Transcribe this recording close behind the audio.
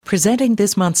Presenting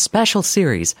this month's special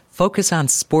series, Focus on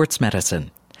Sports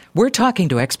Medicine. We're talking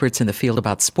to experts in the field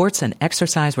about sports and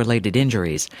exercise-related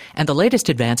injuries and the latest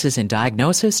advances in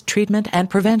diagnosis, treatment, and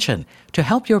prevention to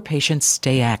help your patients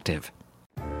stay active.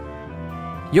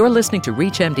 You're listening to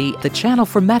ReachMD, the channel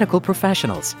for medical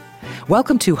professionals.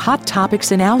 Welcome to Hot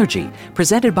Topics in Allergy,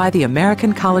 presented by the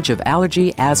American College of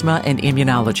Allergy, Asthma, and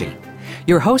Immunology.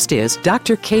 Your host is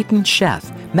Dr. Caton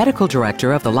Sheth, Medical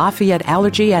Director of the Lafayette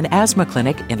Allergy and Asthma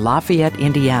Clinic in Lafayette,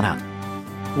 Indiana.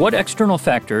 What external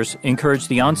factors encourage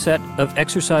the onset of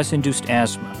exercise-induced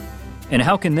asthma? And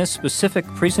how can this specific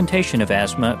presentation of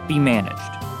asthma be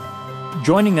managed?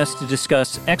 Joining us to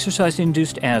discuss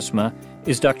exercise-induced asthma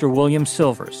is Dr. William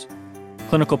Silvers,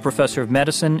 Clinical Professor of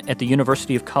Medicine at the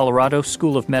University of Colorado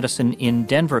School of Medicine in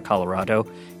Denver, Colorado,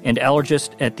 and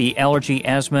allergist at the Allergy,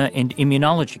 Asthma, and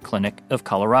Immunology Clinic of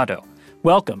Colorado.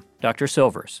 Welcome, Dr.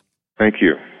 Silvers. Thank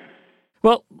you.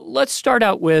 Well, let's start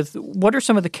out with what are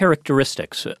some of the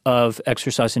characteristics of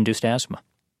exercise-induced asthma?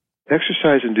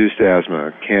 Exercise-induced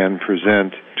asthma can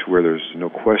present to where there's no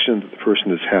question that the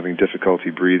person is having difficulty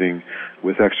breathing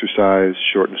with exercise,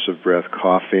 shortness of breath,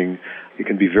 coughing. It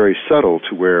can be very subtle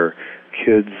to where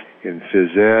kids in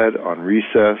phys ed on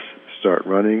recess start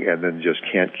running and then just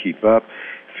can't keep up,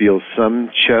 feel some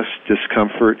chest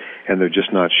discomfort, and they're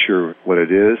just not sure what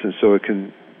it is. And so it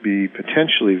can be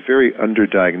potentially very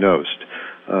underdiagnosed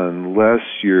unless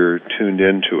you're tuned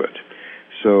into it.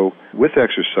 So with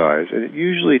exercise, and it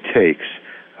usually takes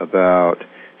about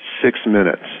 6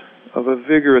 minutes of a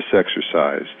vigorous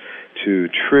exercise to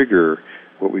trigger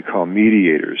what we call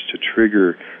mediators, to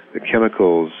trigger the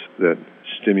chemicals that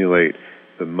stimulate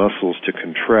the muscles to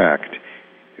contract,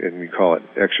 and we call it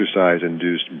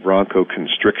exercise-induced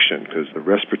bronchoconstriction because the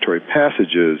respiratory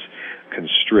passages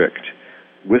constrict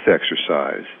with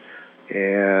exercise,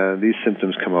 and these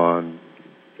symptoms come on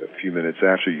a few minutes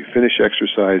after you finish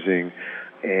exercising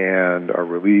and are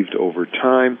relieved over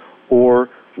time or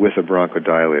with a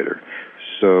bronchodilator.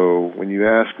 So when you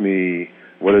ask me,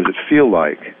 what does it feel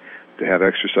like to have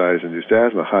exercise-induced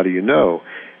asthma, how do you know?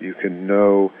 You can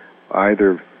know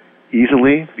either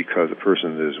easily because a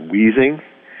person is wheezing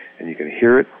and you can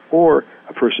hear it, or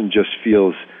a person just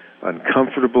feels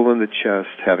uncomfortable in the chest,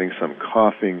 having some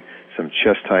coughing, some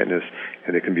chest tightness,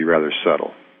 and it can be rather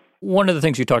subtle. One of the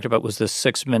things you talked about was the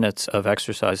 6 minutes of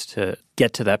exercise to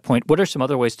get to that point. What are some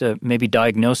other ways to maybe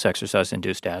diagnose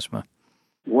exercise-induced asthma?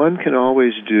 One can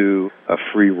always do a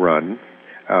free run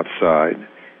outside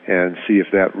and see if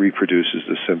that reproduces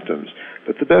the symptoms.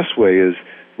 But the best way is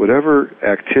whatever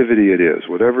activity it is,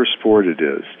 whatever sport it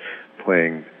is,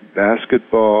 playing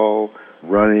basketball,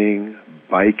 running,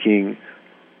 biking,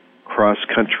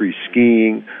 cross-country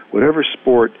skiing, whatever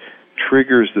sport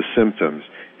triggers the symptoms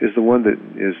is the one that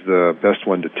is the best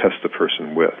one to test the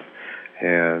person with.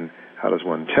 And how does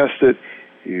one test it?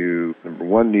 You, number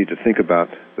one, need to think about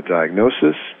the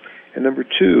diagnosis, and number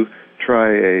two, try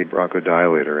a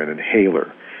bronchodilator, an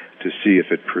inhaler, to see if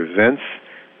it prevents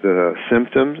the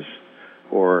symptoms,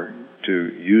 or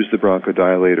to use the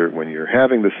bronchodilator when you're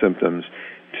having the symptoms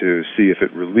to see if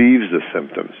it relieves the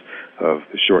symptoms of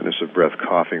the shortness of breath,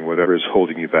 coughing, whatever is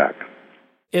holding you back.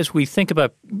 As we think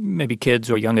about maybe kids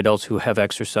or young adults who have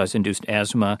exercise-induced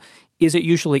asthma, is it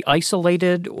usually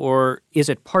isolated or is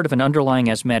it part of an underlying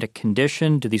asthmatic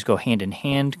condition? Do these go hand in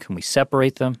hand? Can we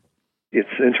separate them? It's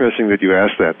interesting that you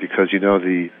ask that because,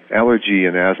 the allergy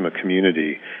and asthma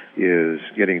community is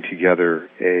getting together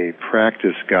a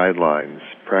practice guidelines,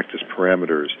 practice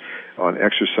parameters on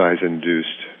exercise-induced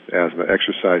asthma,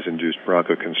 exercise-induced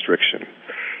bronchoconstriction.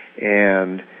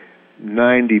 And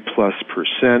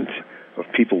 90+% of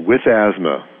people with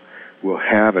asthma will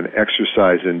have an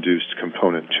exercise-induced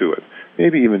component to it.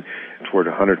 Maybe even toward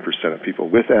 100% of people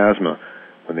with asthma,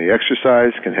 when they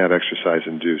exercise, can have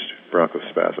exercise-induced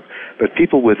bronchospasm. But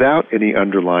people without any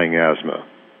underlying asthma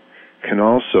can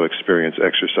also experience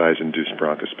exercise-induced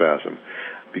bronchospasm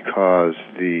because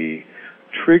the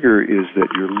trigger is that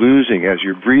you're losing, as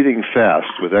you're breathing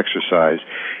fast with exercise,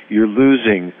 you're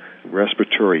losing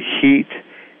respiratory heat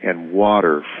and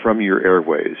water from your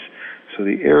airways. So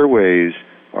the airways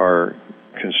are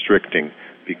constricting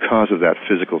because of that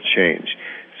physical change.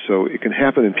 So it can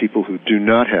happen in people who do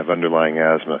not have underlying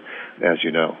asthma, as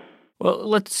you know. Well,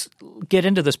 let's get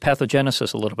into this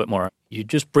pathogenesis a little bit more. You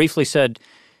just briefly said,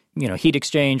 heat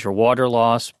exchange or water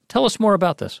loss. Tell us more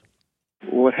about this.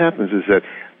 What happens is that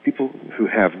people who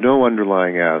have no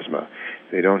underlying asthma,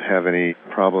 they don't have any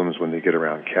problems when they get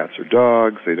around cats or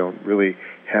dogs. They don't really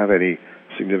have any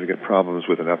significant problems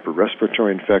with an upper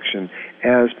respiratory infection,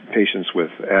 as patients with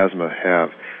asthma have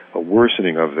a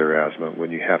worsening of their asthma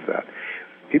when you have that.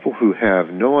 people who have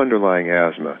no underlying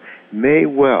asthma may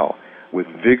well, with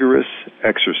vigorous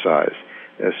exercise,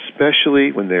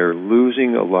 especially when they're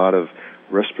losing a lot of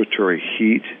respiratory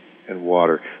heat and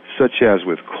water, such as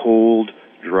with cold,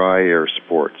 dry air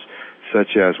sports,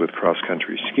 such as with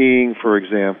cross-country skiing, for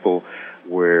example,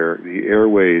 where the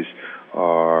airways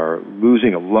are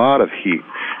losing a lot of heat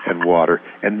and water,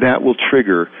 and that will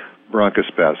trigger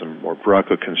bronchospasm or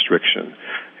bronchoconstriction.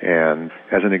 And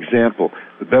as an example,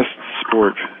 the best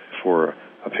sport for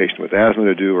a patient with asthma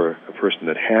to do or a person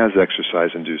that has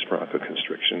exercise-induced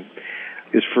bronchoconstriction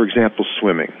is, for example,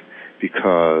 swimming,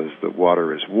 because the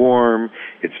water is warm,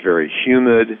 it's very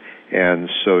humid, and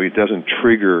so it doesn't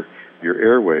trigger your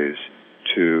airways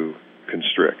to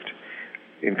constrict.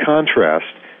 In contrast,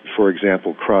 for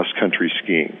example, cross-country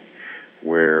skiing,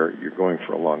 where you're going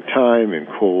for a long time in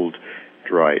cold,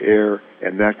 dry air,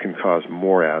 and that can cause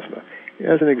more asthma.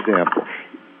 As an example,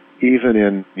 even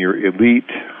in your elite,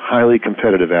 highly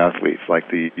competitive athletes like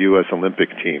the U.S. Olympic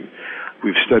team,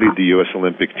 we've studied the U.S.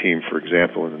 Olympic team, for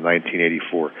example, in the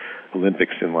 1984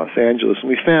 Olympics in Los Angeles, and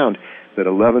we found that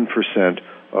 11%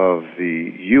 of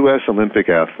the U.S. Olympic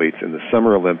athletes in the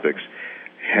Summer Olympics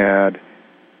had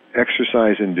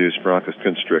exercise-induced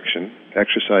bronchoconstriction,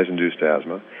 exercise-induced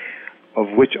asthma, of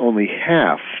which only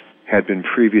half had been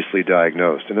previously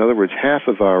diagnosed. In other words, half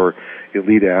of our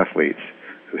elite athletes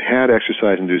who had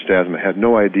exercise-induced asthma had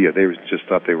no idea. They just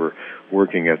thought they were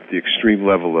working at the extreme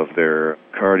level of their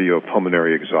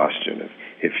cardiopulmonary exhaustion,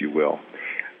 if you will.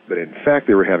 But in fact,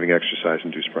 they were having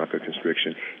exercise-induced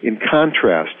bronchoconstriction, in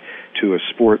contrast to a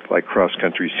sport like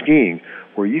cross-country skiing,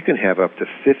 where you can have up to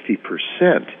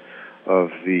 50% of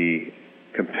the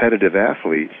competitive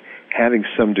athletes having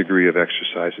some degree of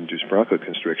exercise-induced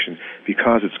bronchoconstriction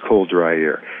because it's cold, dry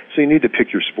air. So you need to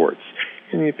pick your sports.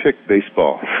 And you pick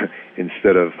baseball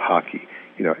instead of hockey,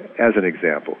 as an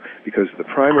example, because the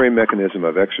primary mechanism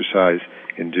of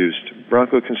exercise-induced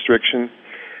bronchoconstriction,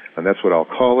 and that's what I'll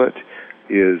call it,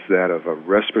 is that of a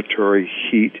respiratory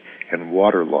heat and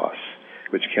water loss,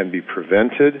 which can be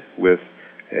prevented with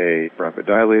a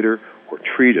bronchodilator or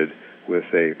treated with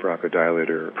a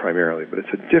bronchodilator primarily. But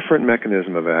it's a different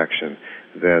mechanism of action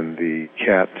than the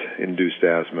cat-induced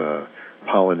asthma,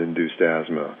 pollen-induced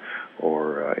asthma,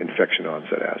 or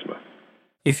infection-onset asthma.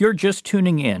 If you're just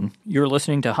tuning in, you're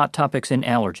listening to Hot Topics in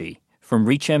Allergy from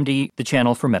ReachMD, the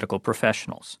channel for medical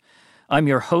professionals. I'm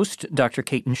your host, Dr.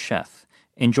 Caton Sheth,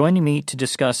 and joining me to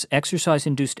discuss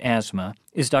exercise-induced asthma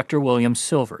is Dr. William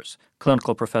Silvers,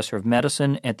 clinical professor of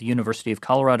medicine at the University of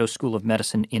Colorado School of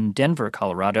Medicine in Denver,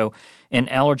 Colorado, and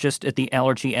allergist at the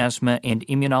Allergy, Asthma, and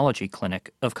Immunology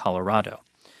Clinic of Colorado.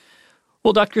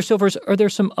 Well, Dr. Silvers, are there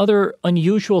some other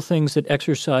unusual things that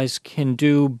exercise can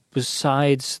do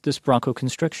besides this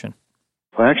bronchoconstriction?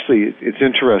 Well, actually, it's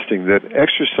interesting that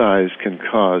exercise can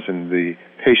cause in the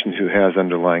patient who has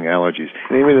underlying allergies,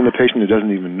 and even in the patient who doesn't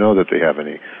even know that they have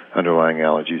any underlying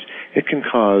allergies, it can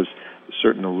cause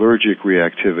certain allergic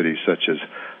reactivity such as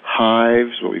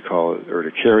hives, what we call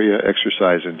urticaria,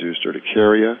 exercise-induced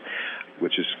urticaria,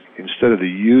 which is instead of the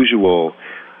usual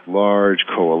large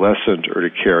coalescent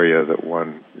urticaria that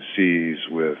one sees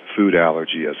with food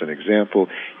allergy as an example,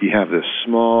 you have this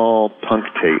small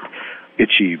punctate,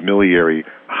 itchy miliary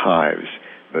hives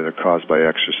that are caused by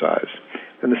exercise.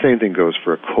 And the same thing goes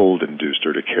for a cold-induced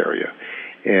urticaria.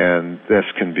 And this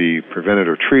can be prevented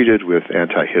or treated with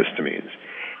antihistamines.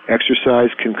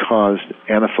 Exercise can cause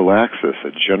anaphylaxis,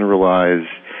 a generalized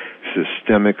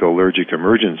systemic allergic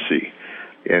emergency.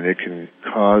 And it can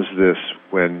cause this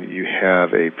when you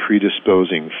have a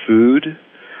predisposing food,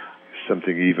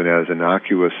 something even as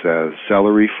innocuous as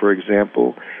celery, for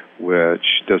example, which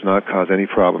does not cause any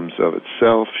problems of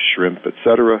itself, shrimp,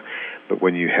 etc. But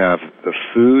when you have the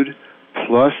food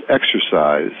plus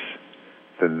exercise,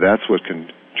 then that's what can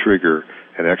trigger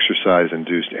an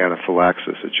exercise-induced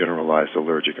anaphylaxis, a generalized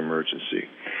allergic emergency.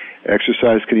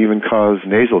 Exercise can even cause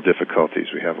nasal difficulties.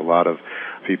 We have a lot of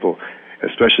people,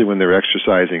 especially when they're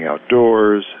exercising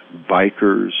outdoors,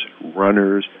 bikers,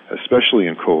 runners, especially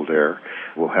in cold air,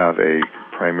 will have a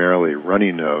primarily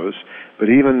runny nose. But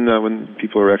even when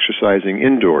people are exercising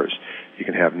indoors, you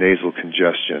can have nasal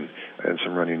congestion and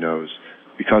some runny nose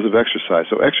because of exercise.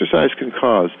 So exercise can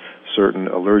cause certain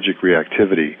allergic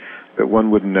reactivity that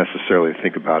one wouldn't necessarily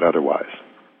think about otherwise.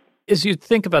 As you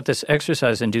think about this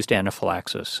exercise-induced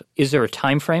anaphylaxis, is there a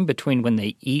time frame between when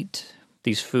they eat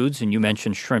these foods, and you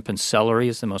mentioned shrimp and celery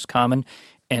is the most common,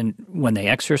 and when they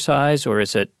exercise, or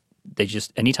is it they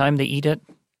just anytime they eat it?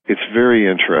 It's very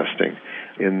interesting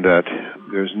in that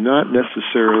there's not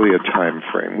necessarily a time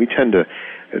frame. We tend to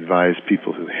advise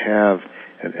people who have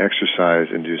an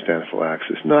exercise-induced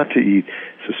anaphylaxis not to eat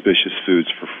suspicious foods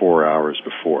for 4 hours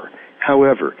before.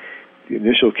 However, the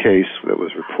initial case that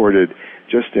was reported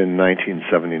just in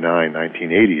 1979,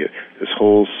 1980, this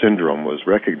whole syndrome was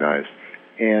recognized,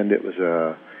 and it was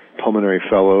a pulmonary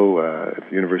fellow at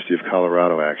the University of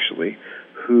Colorado, actually,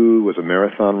 who was a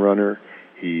marathon runner.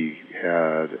 He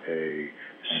had a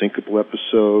syncopal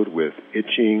episode with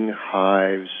itching,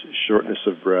 hives, shortness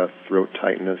of breath, throat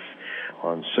tightness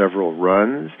on several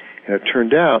runs. And it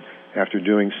turned out, after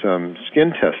doing some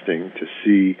skin testing to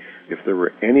see if there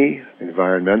were any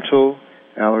environmental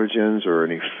allergens or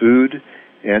any food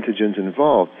antigens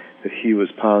involved, that he was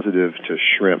positive to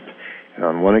shrimp. And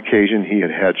on one occasion, he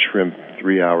had had shrimp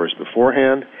 3 hours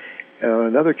beforehand, and on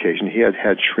another occasion, he had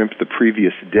had shrimp the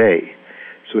previous day.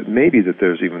 So it may be that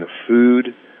there's even a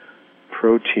food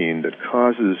protein that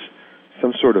causes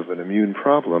some sort of an immune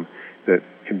problem that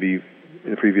can be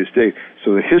in the previous day.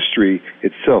 So the history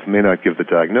itself may not give the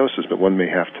diagnosis, but one may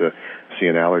have to see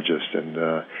an allergist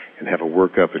and have a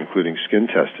workup, including skin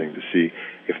testing, to see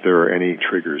if there are any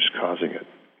triggers causing it.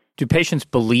 Do patients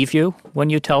believe you when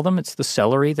you tell them it's the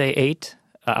celery they ate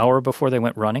an hour before they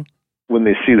went running? When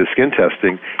they see the skin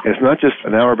testing, and it's not just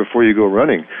an hour before you go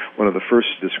running. One of the first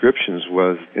descriptions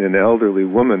was in an elderly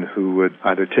woman who would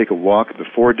either take a walk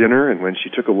before dinner, and when she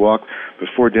took a walk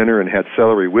before dinner and had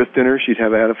celery with dinner, she'd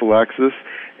have anaphylaxis,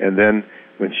 and then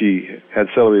when she had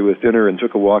celery with dinner and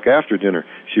took a walk after dinner,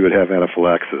 she would have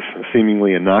anaphylaxis, a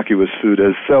seemingly innocuous food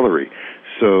as celery.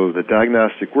 So the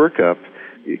diagnostic workup,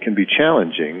 it can be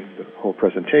challenging, the whole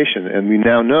presentation, and we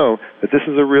now know that this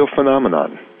is a real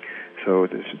phenomenon. So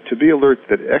to be alert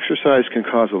that exercise can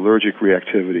cause allergic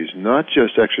reactivities, not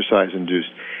just exercise-induced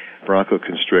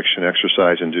bronchoconstriction,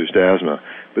 exercise-induced asthma,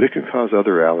 but it can cause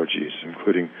other allergies,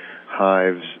 including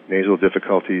hives, nasal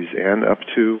difficulties, and up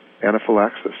to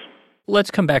anaphylaxis. Let's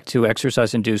come back to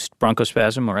exercise-induced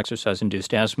bronchospasm or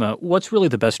exercise-induced asthma. What's really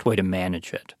the best way to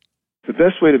manage it? The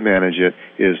best way to manage it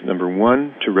is, number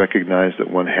one, to recognize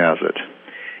that one has it.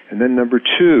 And then number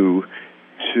two,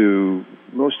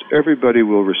 most everybody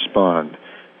will respond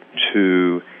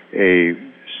to a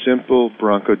simple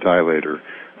bronchodilator,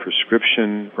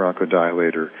 prescription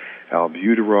bronchodilator,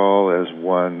 albuterol as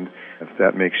one. If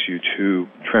that makes you too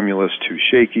tremulous, too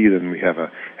shaky, then we have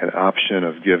an option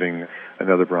of giving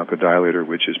another bronchodilator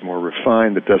which is more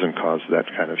refined that doesn't cause that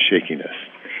kind of shakiness.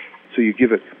 So you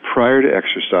give it prior to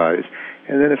exercise,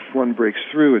 and then if one breaks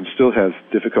through and still has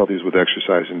difficulties with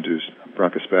exercise-induced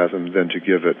bronchospasm, then to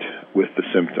give it with the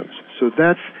symptoms. So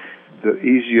that's the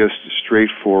easiest,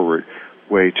 straightforward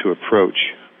way to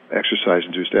approach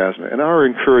exercise-induced asthma. And our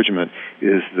encouragement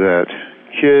is that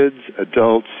kids,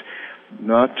 adults,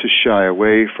 not to shy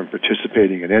away from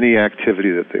participating in any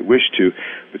activity that they wish to,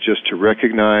 but just to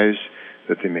recognize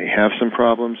that they may have some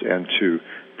problems and to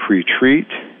pre-treat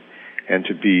and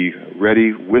to be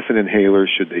ready with an inhaler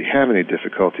should they have any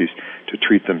difficulties to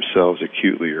treat themselves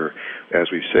acutely, or, as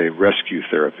we say, rescue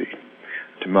therapy.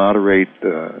 To moderate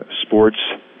the sports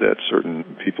that certain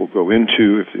people go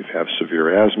into if they have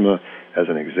severe asthma. As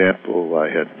an example, I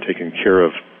had taken care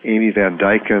of Amy Van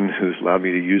Dyken, who's allowed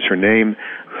me to use her name,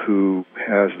 who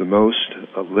has the most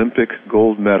Olympic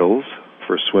gold medals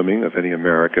for swimming of any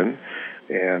American.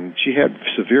 And she had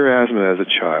severe asthma as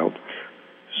a child.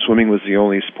 Swimming was the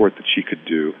only sport that she could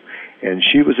do. And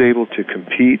she was able to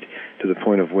compete to the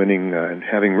point of winning and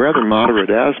having rather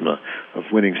moderate asthma, of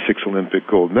winning 6 Olympic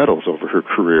gold medals over her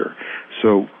career.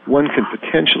 So one can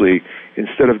potentially,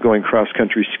 instead of going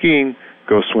cross-country skiing,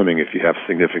 go swimming if you have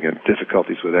significant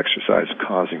difficulties with exercise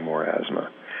causing more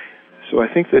asthma. So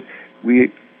I think that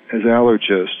we, as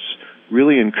allergists,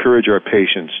 really encourage our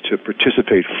patients to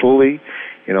participate fully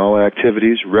in all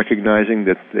activities, recognizing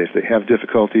that if they have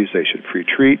difficulties, they should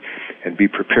pre-treat and be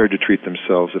prepared to treat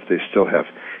themselves if they still have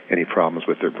any problems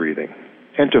with their breathing.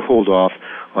 And to hold off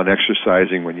on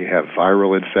exercising when you have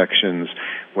viral infections,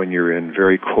 when you're in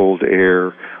very cold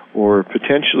air, or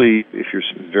potentially if you're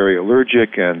very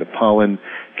allergic and the pollen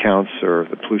counts or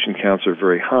the pollution counts are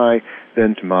very high,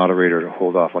 then to moderate or to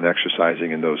hold off on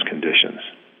exercising in those conditions.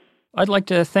 I'd like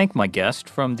to thank my guest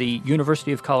from the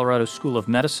University of Colorado School of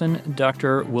Medicine,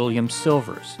 Dr. William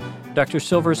Silvers. Dr.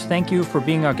 Silvers, thank you for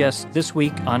being our guest this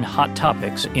week on Hot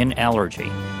Topics in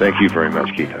Allergy. Thank you very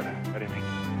much, Keith.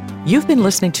 You've been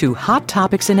listening to Hot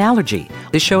Topics in Allergy.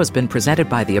 This show has been presented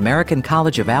by the American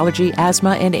College of Allergy,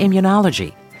 Asthma, and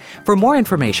Immunology. For more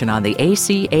information on the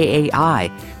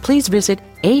ACAAI, please visit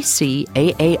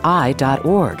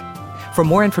acai.org. For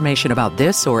more information about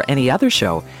this or any other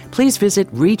show, please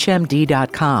visit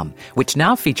ReachMD.com, which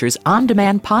now features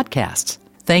on-demand podcasts.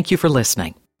 Thank you for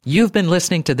listening. You've been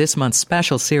listening to this month's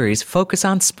special series, Focus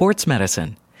on Sports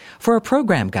Medicine. For a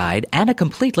program guide and a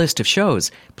complete list of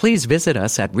shows, please visit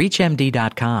us at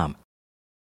ReachMD.com.